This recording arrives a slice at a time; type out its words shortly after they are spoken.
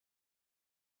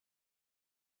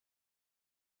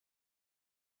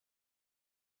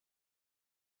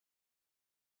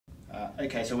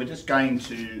Okay, so we're just going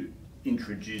to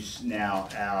introduce now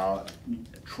our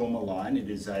trauma line. It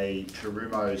is a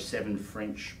Terumo 7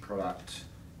 French product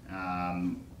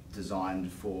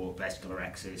designed for vascular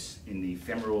access in the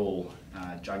femoral,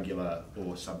 jugular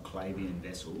or subclavian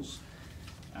vessels.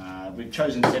 We've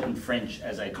chosen 7 French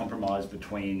as a compromise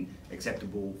between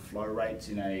acceptable flow rates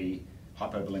in a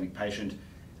hypovolemic patient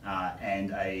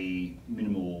and a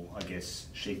minimal, I guess,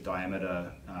 sheath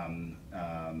diameter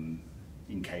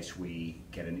in case we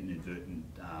get an inadvertent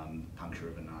puncture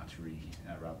of an artery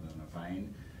rather than a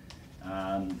vein.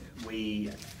 We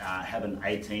have an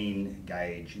 18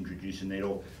 gauge introducer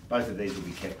needle. Both of these will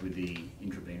be kept with the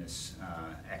intravenous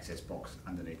access box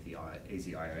underneath the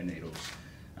easy IO needles.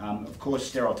 Of course,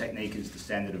 Sterile Technique is the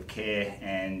standard of care,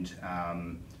 and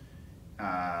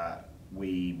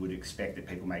we would expect that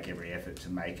people make every effort to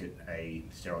make it a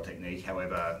sterile technique.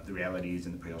 However, the reality is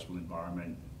in the pre-hospital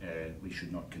environment, we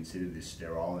should not consider this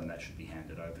sterile, and that should be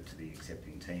handed over to the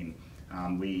accepting team.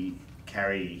 We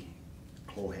carry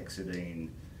chlorhexidine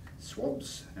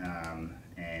swabs,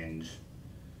 and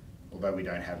although we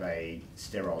don't have a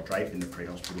sterile drape in the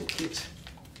pre-hospital kit,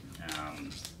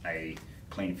 a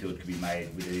clean fluid can be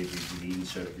made with either the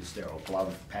insert of the sterile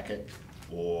glove packet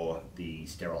or the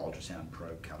sterile ultrasound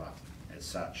probe cover. As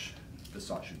such, the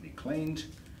site should be cleaned.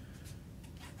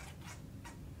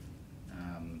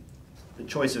 The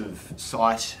choice of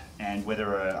site and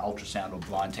whether an ultrasound or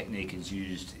blind technique is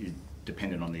used is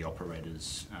dependent on the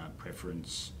operator's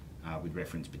preference, with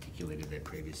reference particularly to their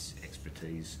previous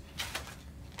expertise.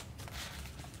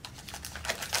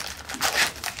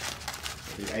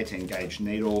 The 18 gauge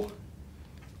needle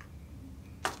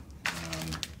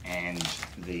and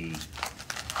the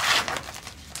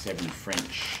 7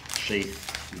 French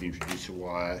sheath with introducer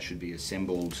wire should be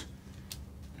assembled.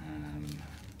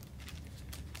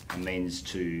 A means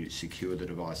to secure the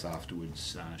device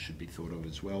afterwards should be thought of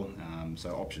as well.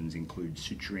 So options include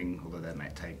suturing, although that may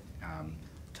take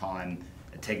time.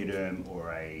 A tegaderm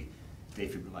or a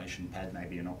defibrillation pad may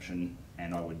be an option,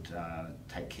 and I would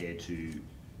take care to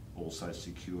also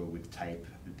secure with tape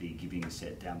the giving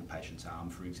set down the patient's arm,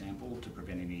 for example, to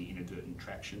prevent any inadvertent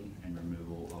traction and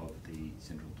removal of the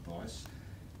central device.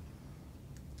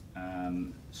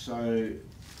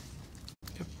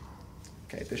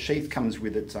 Okay, the sheath comes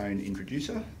with its own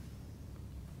introducer,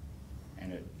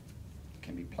 and it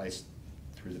can be placed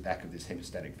through the back of this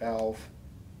hemostatic valve,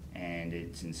 and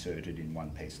it's inserted in one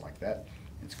piece like that.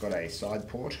 It's got a side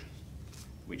port,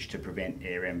 which to prevent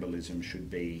air embolism should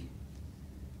be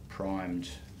primed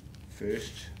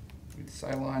first with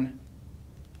saline,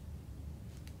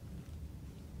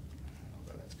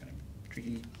 although that's going to be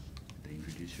tricky, put the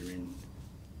introducer in,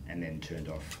 and then turned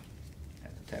off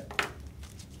at the tap.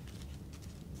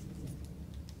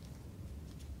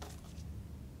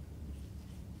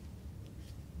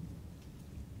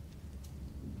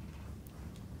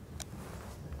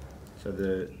 So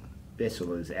the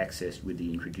vessel is accessed with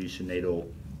the introducer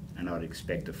needle, and I'd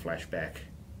expect a flashback,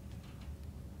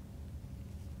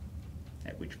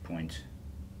 at which point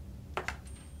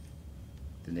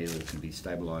the needle can be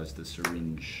stabilised, the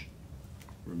syringe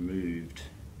removed,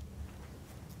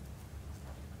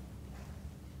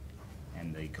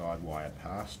 and the guide wire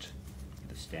passed with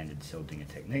the standard Seldinger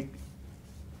technique.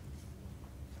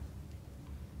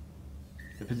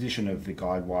 The position of the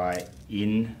guide wire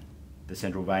in the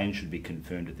central vein should be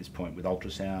confirmed at this point with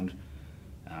ultrasound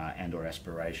and or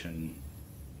aspiration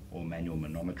or manual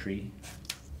manometry.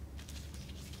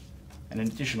 An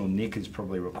additional nick is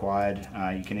probably required.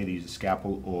 You can either use a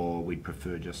scalpel, or we'd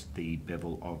prefer just the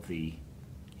bevel of the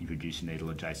introducer needle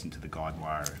adjacent to the guide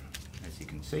wire, as you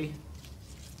can see.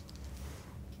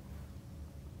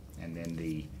 And then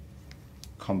the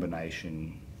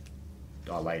combination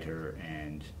dilator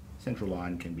and central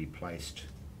line can be placed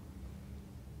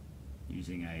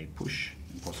using a push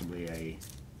and possibly a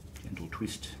gentle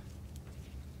twist,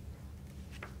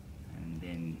 and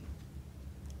then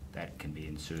that can be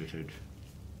inserted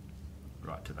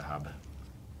right to the hub.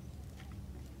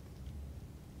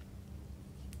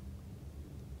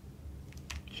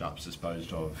 Sharps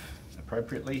disposed of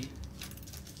appropriately.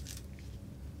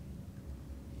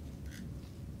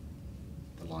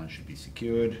 The line should be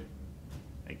secured,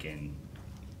 again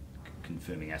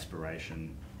confirming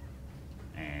aspiration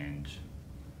and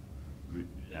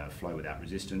flow without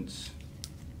resistance,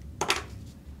 and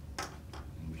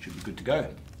we should be good to go.